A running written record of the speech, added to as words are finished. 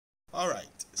All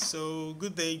right, so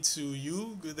good day to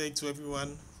you, good day to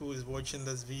everyone who is watching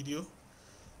this video.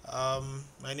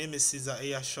 My name is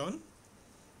Ashong.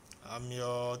 I'm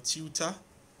your tutor.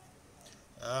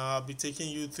 I'll be taking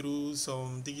you through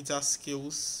some digital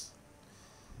skills,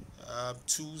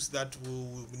 tools that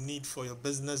will need for your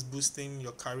business boosting,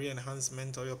 your career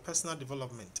enhancement, or your personal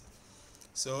development.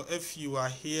 So if you are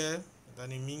here,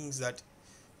 then it means that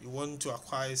you want to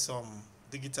acquire some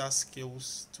digital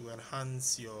skills to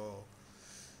enhance your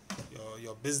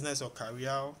business or career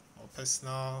or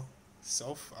personal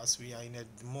self, as we are in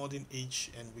a modern age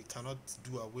and we cannot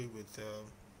do away with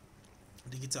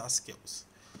digital skills.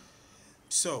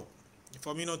 So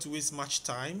for me not to waste much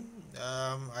time,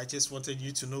 I just wanted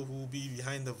you to know who will be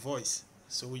behind the voice,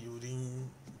 so you wouldn't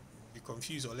be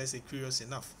confused, or let's say curious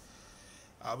enough.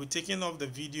 I'll be taking off the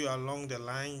video along the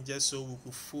line just so we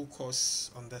could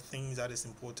focus on the things that is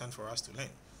important for us to learn.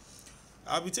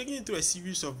 I'll be taking you through a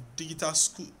series of digital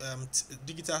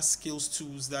skills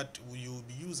tools that we will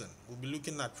be using. We'll be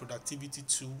looking at productivity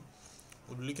tool,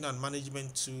 we'll be looking at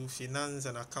management tool, finance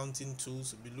and accounting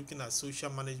tools, we'll be looking at social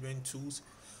management tools,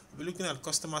 we'll be looking at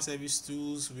customer service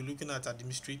tools, we'll be looking at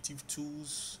administrative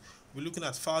tools, we'll be looking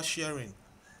at file sharing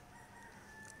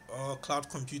or cloud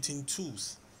computing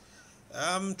tools.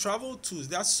 Travel tools.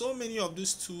 There are so many of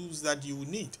these tools that you will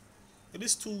need.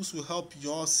 These tools will help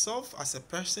yourself as a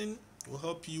person, will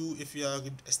help you if you are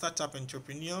a startup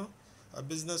entrepreneur, a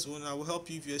business owner, will help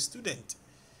you if you're a student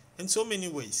in so many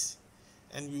ways.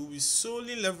 And we will be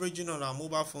solely leveraging on our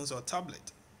mobile phones or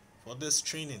tablet for this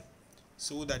training,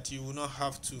 so that you will not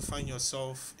have to find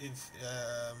yourself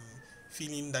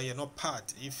feeling that you're not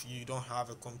part if you don't have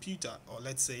a computer, or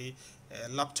let's say a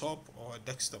laptop or a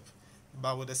desktop.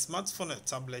 But with a smartphone or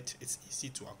tablet, it's easy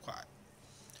to acquire.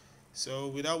 So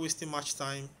without wasting much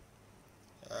time,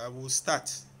 we'll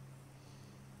start.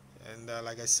 And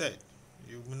like I said,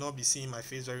 you will not be seeing my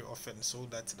face very often, so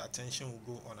that the attention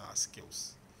will go on our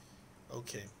skills.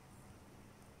 Okay,